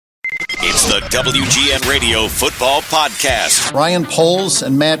It's the WGN Radio Football Podcast. Ryan Poles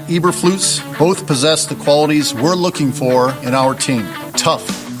and Matt Eberflus both possess the qualities we're looking for in our team. Tough,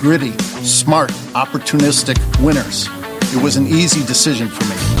 gritty, smart, opportunistic winners. It was an easy decision for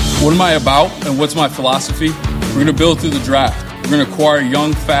me. What am I about and what's my philosophy? We're going to build through the draft. We're going to acquire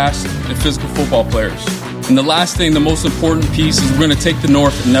young, fast, and physical football players. And the last thing, the most important piece, is we're going to take the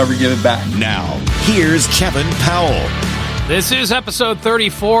North and never give it back. Now, here's Kevin Powell. This is episode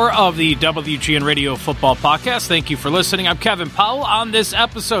 34 of the WGN Radio Football Podcast. Thank you for listening. I'm Kevin Powell. On this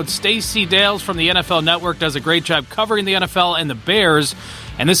episode, Stacey Dales from the NFL Network does a great job covering the NFL and the Bears.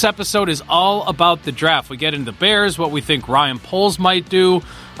 And this episode is all about the draft. We get into the Bears, what we think Ryan Poles might do.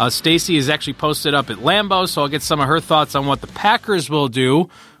 Stacey is actually posted up at Lambeau, so I'll get some of her thoughts on what the Packers will do.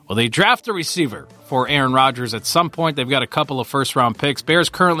 Will they draft a receiver for Aaron Rodgers at some point? They've got a couple of first-round picks. Bears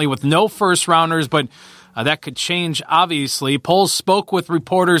currently with no first-rounders, but that could change, obviously. Poles spoke with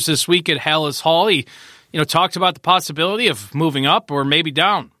reporters this week at Halas Hall. He talked about the possibility of moving up or maybe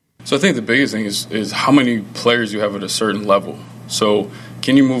down. So I think the biggest thing is how many players you have at a certain level. So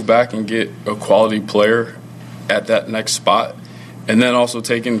can you move back and get a quality player at that next spot? And then also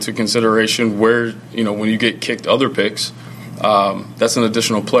take into consideration where, when you get kicked other picks, that's an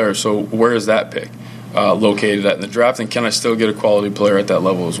additional player. So where is that pick located at in the draft? And can I still get a quality player at that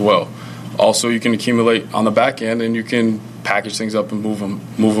level as well? Also, you can accumulate on the back end, and you can package things up and move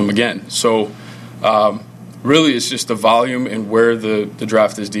them again. So, really, it's just the volume and where the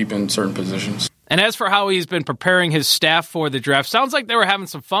draft is deep in certain positions. And as for how he's been preparing his staff for the draft, sounds like they were having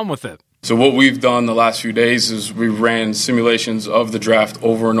some fun with it. So what we've done the last few days is we ran simulations of the draft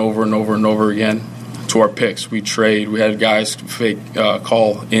over and over and over and over again to our picks. We trade. We had guys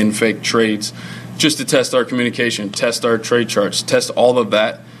call in fake trades just to test our communication, test our trade charts, test all of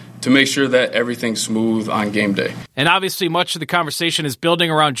that, to make sure that everything's smooth on game day. And obviously much of the conversation is building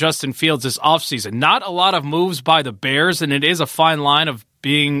around Justin Fields this offseason. Not a lot of moves by the Bears, and it is a fine line of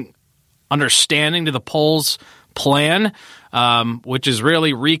being understanding to the Poles plan, which is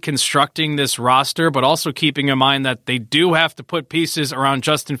really reconstructing this roster, but also keeping in mind that they do have to put pieces around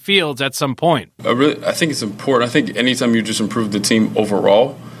Justin Fields at some point. I think it's important. I think anytime you just improve the team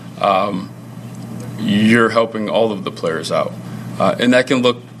overall, you're helping all of the players out. And that can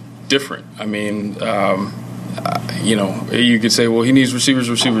look different. I mean, you could say, well, he needs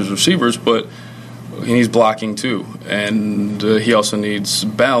receivers, but he needs blocking too. And he also needs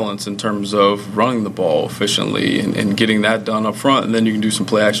balance in terms of running the ball efficiently and getting that done up front. And then you can do some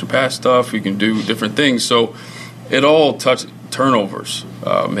play action pass stuff. You can do different things. So it all touches turnovers,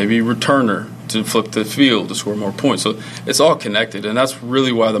 maybe returner to flip the field to score more points. So it's all connected, and that's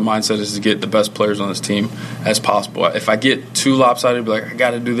really why the mindset is to get the best players on this team as possible. If I get too lopsided, be like, I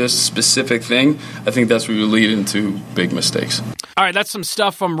got to do this specific thing, I think that's where you lead into big mistakes. All right, that's some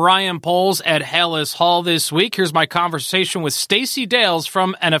stuff from Ryan Poles at Halas Hall this week. Here's my conversation with Stacey Dales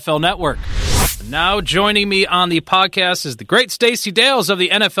from NFL Network. Now joining me on the podcast is the great Stacey Dales of the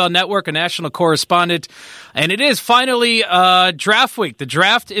NFL Network, a national correspondent. And it is finally draft week. The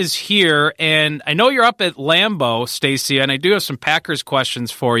draft is here, and I know you're up at Lambeau, Stacey, and I do have some Packers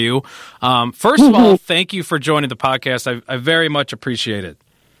questions for you. First of all, thank you for joining the podcast. I very much appreciate it.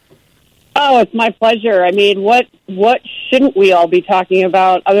 Oh, it's my pleasure. I mean, what shouldn't we all be talking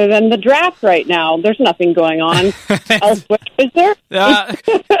about other than the draft right now? There's nothing going on elsewhere, is there?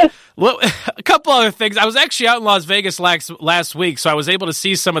 Well, a couple other things. I was actually out in Las Vegas last week, so I was able to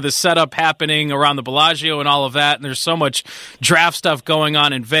see some of the setup happening around the Bellagio and all of that, and there's so much draft stuff going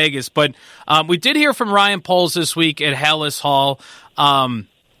on in Vegas. But we did hear from Ryan Poles this week at Halas Hall.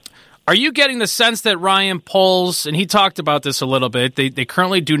 Are you getting the sense that Ryan Poles, and he talked about this a little bit, they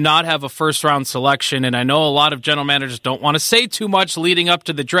currently do not have a first-round selection, and I know a lot of general managers don't want to say too much leading up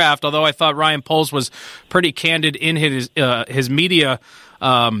to the draft, although I thought Ryan Poles was pretty candid in his media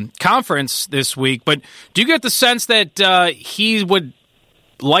conference this week. But do you get the sense that he would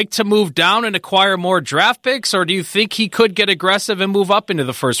like to move down and acquire more draft picks, or do you think he could get aggressive and move up into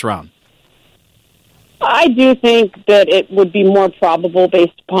the first round? I do think that it would be more probable,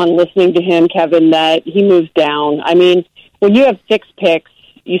 based upon listening to him, Kevin, that he moves down. I mean, when you have 6 picks,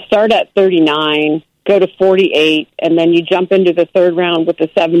 you start at 39, go to 48, and then you jump into the third round with the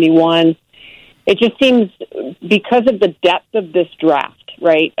 71. It just seems, because of the depth of this draft,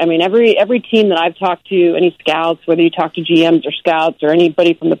 right? I mean, every team that I've talked to, any scouts, whether you talk to GMs or scouts or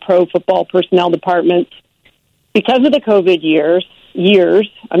anybody from the pro football personnel departments, because of the COVID years,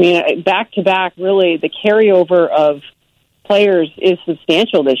 I mean, back-to-back, really, the carryover of players is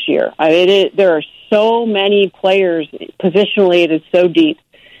substantial this year. There are so many players. Positionally, it is so deep.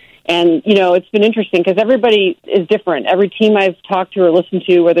 And, it's been interesting because everybody is different. Every team I've talked to or listened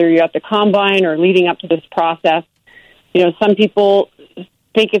to, whether you're at the combine or leading up to this process, some people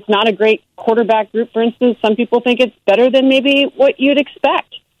think it's not a great quarterback group, for instance. Some people think it's better than maybe what you'd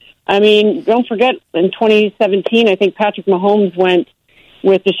expect. I mean, don't forget, in 2017, I think Patrick Mahomes went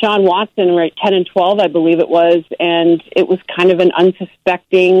with Deshaun Watson, right, 10-12, I believe it was, and it was kind of an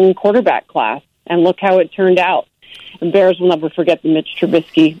unsuspecting quarterback class. And look how it turned out. The Bears will never forget the Mitch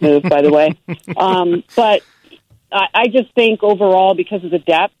Trubisky move, by the way. But I just think overall, because of the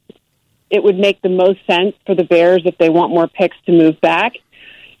depth, it would make the most sense for the Bears if they want more picks to move back.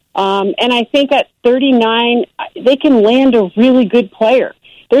 And I think at 39, they can land a really good player.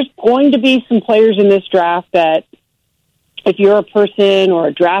 There's going to be some players in this draft that, if you're a person or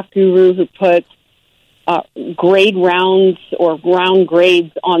a draft guru who puts grade rounds or round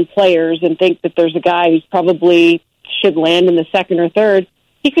grades on players and think that there's a guy who's probably should land in the second or third,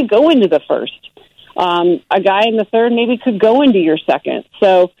 he could go into the first. A guy in the third maybe could go into your second.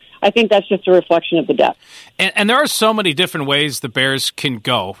 So I think that's just a reflection of the depth. And there are so many different ways the Bears can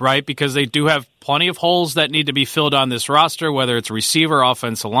go, right? Because they do have plenty of holes that need to be filled on this roster, whether it's receiver,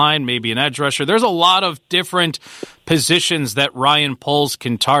 offensive line, maybe an edge rusher. There's a lot of different positions that Ryan Poles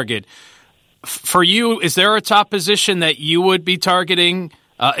can target. For you, is there a top position that you would be targeting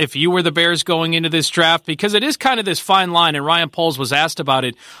if you were the Bears going into this draft? Because it is kind of this fine line, and Ryan Poles was asked about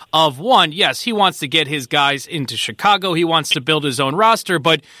it, of one, yes, he wants to get his guys into Chicago. He wants to build his own roster,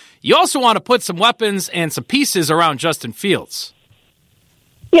 but you also want to put some weapons and some pieces around Justin Fields.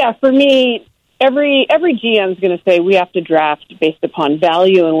 Yeah, for me, every GM is going to say we have to draft based upon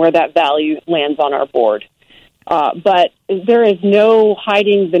value and where that value lands on our board. But there is no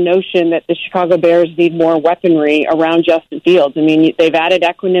hiding the notion that the Chicago Bears need more weaponry around Justin Fields. I mean, they've added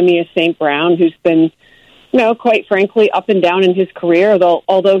Equanimeous St. Brown, who's been, quite frankly, up and down in his career,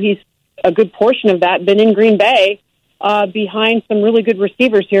 although he's a good portion of that been in Green Bay behind some really good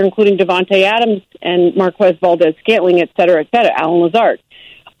receivers here, including Devontae Adams and Marquez Valdez-Scantling, et cetera, Alan Lazard.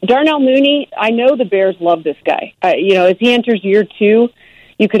 Darnell Mooney, I know the Bears love this guy. As he enters year 2,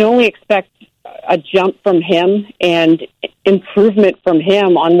 you can only expect a jump from him and improvement from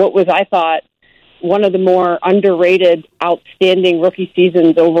him on what was, I thought, one of the more underrated, outstanding rookie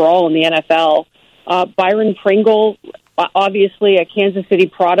seasons overall in the NFL. Byron Pringle, obviously a Kansas City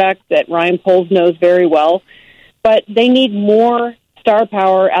product that Ryan Poles knows very well, but they need more star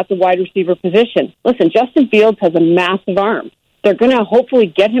power at the wide receiver position. Listen, Justin Fields has a massive arm. They're going to hopefully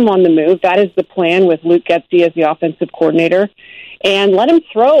get him on the move. That is the plan with Luke Getsy as the offensive coordinator. And let him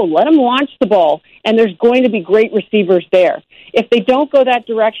throw, let him launch the ball, and there's going to be great receivers there. If they don't go that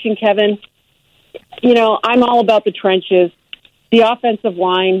direction, Kevin, I'm all about the trenches. The offensive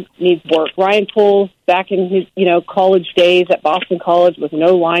line needs work. Ryan Poles, back in his, college days at Boston College, was an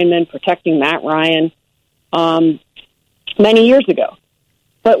O-lineman protecting Matt Ryan many years ago.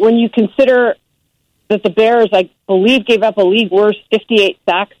 But when you consider that the Bears, I believe, gave up a league-worst 58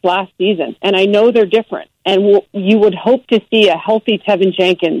 sacks last season, and I know they're different. And you would hope to see a healthy Tevin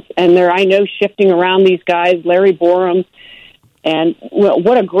Jenkins, and they're, I know, shifting around these guys, Larry Borum, and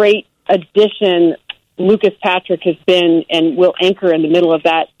what a great addition Lucas Patrick has been and will anchor in the middle of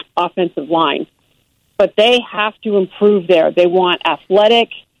that offensive line. But they have to improve there. They want athletic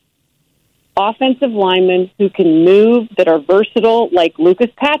offensive linemen who can move, that are versatile, like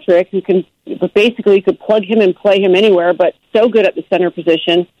Lucas Patrick, who can basically, you could plug him and play him anywhere, but so good at the center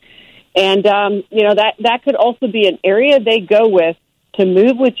position. And, that could also be an area they go with to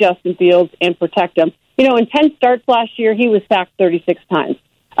move with Justin Fields and protect him. In 10 starts last year, he was sacked 36 times.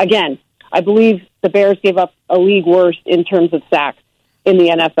 Again, I believe the Bears gave up a league worst in terms of sacks in the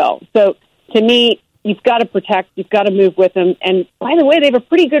NFL. So, to me, you've got to protect, you've got to move with him. And, by the way, they have a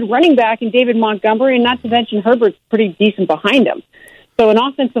pretty good running back in David Montgomery, and not to mention Herbert's pretty decent behind him. So an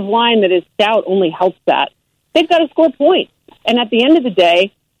offensive line that is stout only helps that. They've got to score points. And at the end of the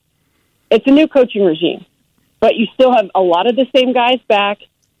day, it's a new coaching regime. But you still have a lot of the same guys back.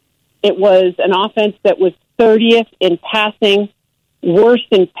 It was an offense that was 30th in passing, worst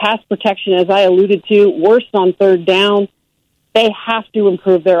in pass protection, as I alluded to, worst on third down. They have to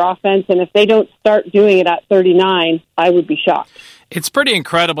improve their offense, and if they don't start doing it at 39, I would be shocked. It's pretty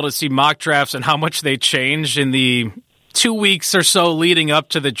incredible to see mock drafts and how much they change in the 2 weeks or so leading up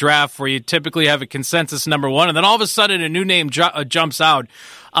to the draft, where you typically have a consensus number one, and then all of a sudden a new name jumps out.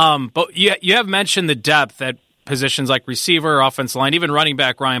 But you have mentioned the depth at positions like receiver, offensive line, even running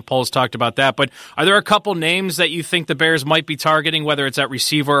back. Ryan Poles talked about that. But are there a couple names that you think the Bears might be targeting, whether it's at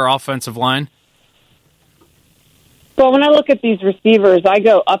receiver or offensive line? Well, when I look at these receivers, I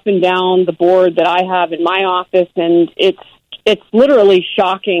go up and down the board that I have in my office, and it's it's literally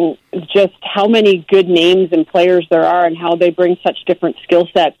shocking just how many good names and players there are and how they bring such different skill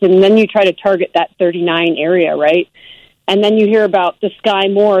sets. And then you try to target that 39 area, right? And then you hear about the Sky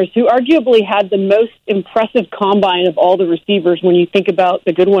Moores, who arguably had the most impressive combine of all the receivers when you think about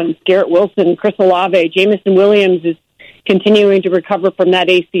the good ones. Garrett Wilson, Chris Olave, Jameson Williams is continuing to recover from that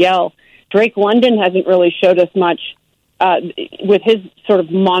ACL. Drake London hasn't really showed us much with his sort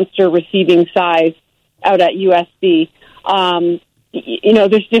of monster receiving size out at USC.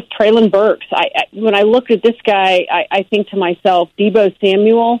 There's just Treylon Burks. When I look at this guy, I think to myself, Deebo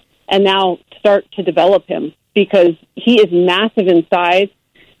Samuel, and now start to develop him because he is massive in size.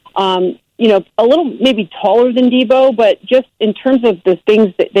 A little maybe taller than Deebo, but just in terms of the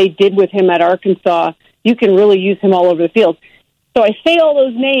things that they did with him at Arkansas, you can really use him all over the field. So I say all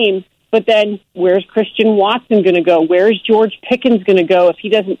those names, but then where's Christian Watson going to go? Where's George Pickens going to go if he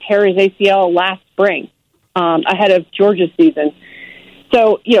doesn't tear his ACL last spring ahead of Georgia's season?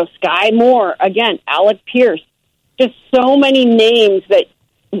 So, Sky Moore, again, Alec Pierce, just so many names that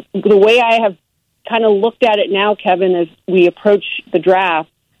the way I have kind of looked at it now, Kevin, as we approach the draft,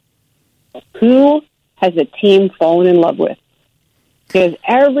 who has a team fallen in love with? Because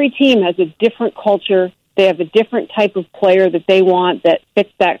every team has a different culture. They have a different type of player that they want that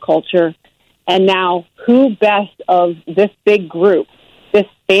fits that culture. And now, who best of this big group, this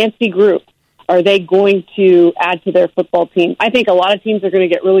fancy group, are they going to add to their football team? I think a lot of teams are going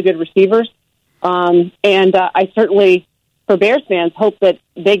to get really good receivers. I certainly, for Bears fans, hope that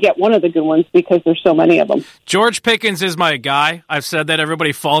they get one of the good ones because there's so many of them. George Pickens is my guy. I've said that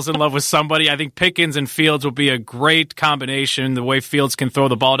everybody falls in love with somebody. I think Pickens and Fields will be a great combination, the way Fields can throw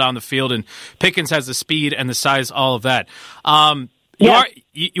the ball down the field, and Pickens has the speed and the size, all of that.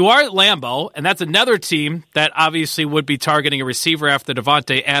 You are at Lambeau, and that's another team that obviously would be targeting a receiver after the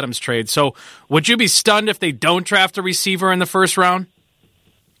Davante Adams trade. So would you be stunned if they don't draft a receiver in the first round?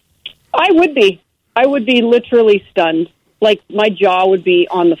 I would be. I would be literally stunned. Like, my jaw would be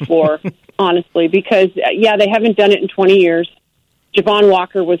on the floor, honestly, because, they haven't done it in 20 years. Javon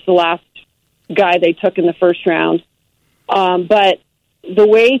Walker was the last guy they took in the first round. But the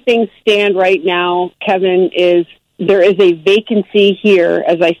way things stand right now, Kevin, is there is a vacancy here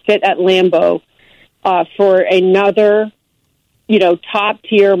as I sit at Lambeau for another,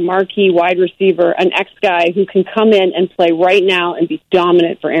 top-tier marquee wide receiver, an ex-guy who can come in and play right now and be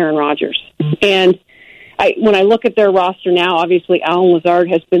dominant for Aaron Rodgers. And when I look at their roster now, obviously Allen Lazard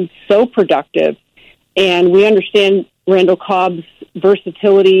has been so productive, and we understand Randall Cobb's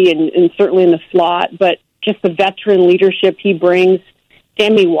versatility and certainly in the slot, but just the veteran leadership he brings.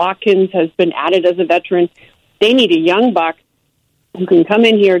 Sammy Watkins has been added as a veteran. They need a young buck who can come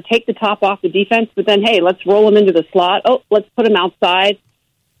in here, take the top off the defense, but then, hey, let's roll him into the slot. Oh, let's put him outside.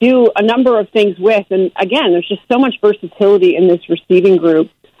 Do a number of things with. And, again, there's just so much versatility in this receiving group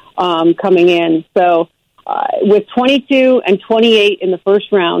coming in. So with 22 and 28 in the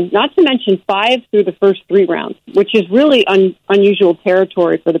first round, not to mention 5 through the first 3 rounds, which is really unusual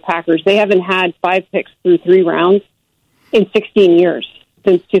territory for the Packers. They haven't had 5 picks through 3 rounds in 16 years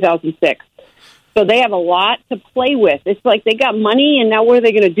since 2006. So they have a lot to play with. It's like they got money, and now what are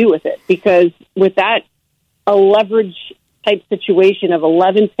they going to do with it? Because with that, a leverage-type situation of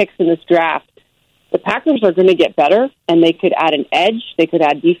 11 picks in this draft, the Packers are going to get better, and they could add an edge. They could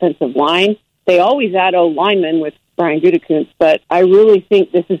add defensive line. They always add O-linemen with Brian Gutekunst, but I really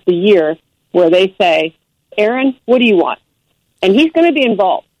think this is the year where they say, Aaron, what do you want? And he's going to be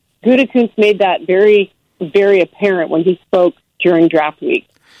involved. Gutekunst made that very, very apparent when he spoke during draft week.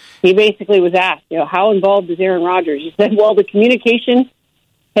 He basically was asked, how involved is Aaron Rodgers? He said, well, the communication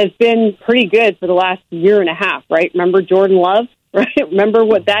has been pretty good for the last year and a half, right? Remember Jordan Love, right? Remember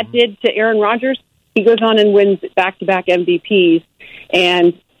what that did to Aaron Rodgers? He goes on and wins back-to-back MVPs.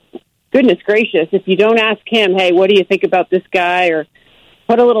 And goodness gracious, if you don't ask him, hey, what do you think about this guy? Or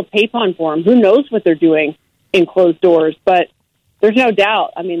put a little tape on for him. Who knows what they're doing in closed doors? But there's no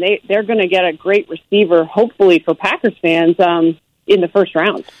doubt. I mean, they're going to get a great receiver, hopefully for Packers fans, in the first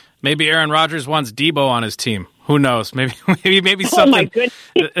round. Maybe Aaron Rodgers wants Deebo on his team. Who knows? Maybe something. Oh my goodness!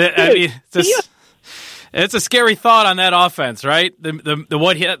 I mean, it's a scary thought on that offense, right?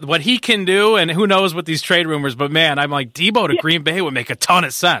 What he can do, and who knows with these trade rumors. But man, I'm like, Deebo to Green Bay would make a ton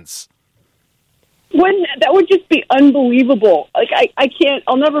of sense. That would just be unbelievable. Like I can't.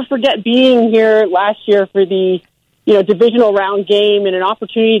 I'll never forget being here last year for the divisional round game and an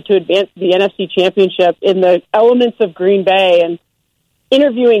opportunity to advance to the NFC Championship in the elements of Green Bay and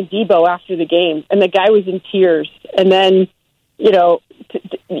interviewing Deebo after the game, and the guy was in tears. And then, to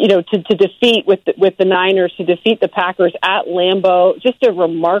defeat with the Niners, to defeat the Packers at Lambeau, just a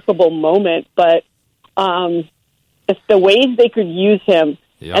remarkable moment. But the ways they could use him.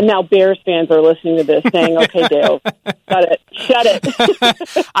 Yep. And now Bears fans are listening to this saying, okay, Dale, shut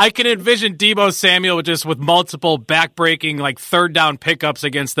it. I can envision Deebo Samuel with multiple back-breaking, like, third-down pickups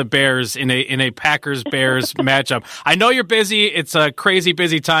against the Bears in a Packers-Bears matchup. I know you're busy. It's a crazy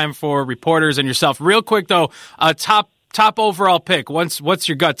busy time for reporters and yourself. Real quick, though, top overall pick. What's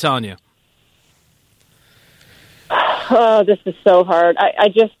your gut telling you? Oh, this is so hard.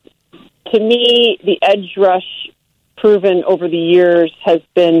 To me, the edge rush proven over the years has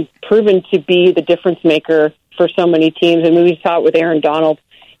been proven to be the difference maker for so many teams. And we saw it with Aaron Donald.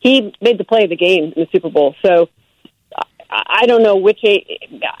 He made the play of the game in the Super Bowl. So I don't know which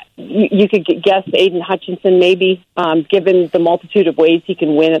you could guess Aiden Hutchinson maybe, given the multitude of ways he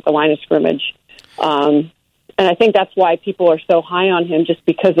can win at the line of scrimmage. And I think that's why people are so high on him, just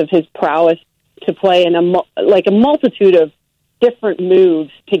because of his prowess to play in a multitude of different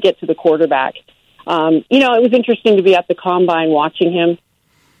moves to get to the quarterback. It was interesting to be at the Combine watching him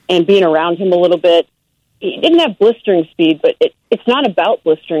and being around him a little bit. He didn't have blistering speed, but it's not about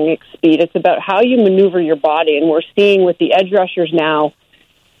blistering speed. It's about how you maneuver your body. And we're seeing with the edge rushers now,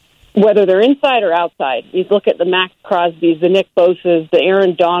 whether they're inside or outside. You look at the Max Crosbys, the Nick Bosas, the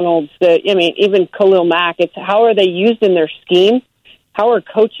Aaron Donalds, even Khalil Mack. It's how are they used in their scheme? How are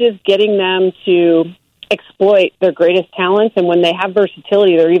coaches getting them to exploit their greatest talents? And when they have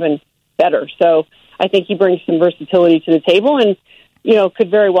versatility, they're even better. So I think he brings some versatility to the table and, could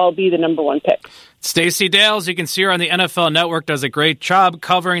very well be the number one pick. Stacey Dales, you can see her on the NFL Network, does a great job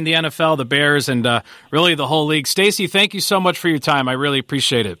covering the NFL, the Bears, and really the whole league. Stacey, thank you so much for your time. I really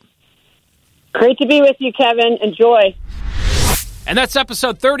appreciate it. Great to be with you, Kevin. Enjoy. And that's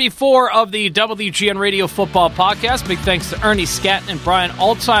episode 34 of the WGN Radio Football Podcast. Big thanks to Ernie Scatton and Brian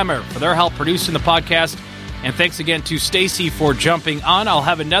Altheimer for their help producing the podcast. And thanks again to Stacey for jumping on. I'll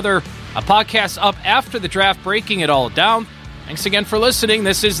have another podcast up after the draft, breaking it all down. Thanks again for listening.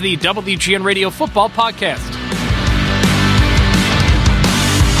 This is the WGN Radio Football Podcast.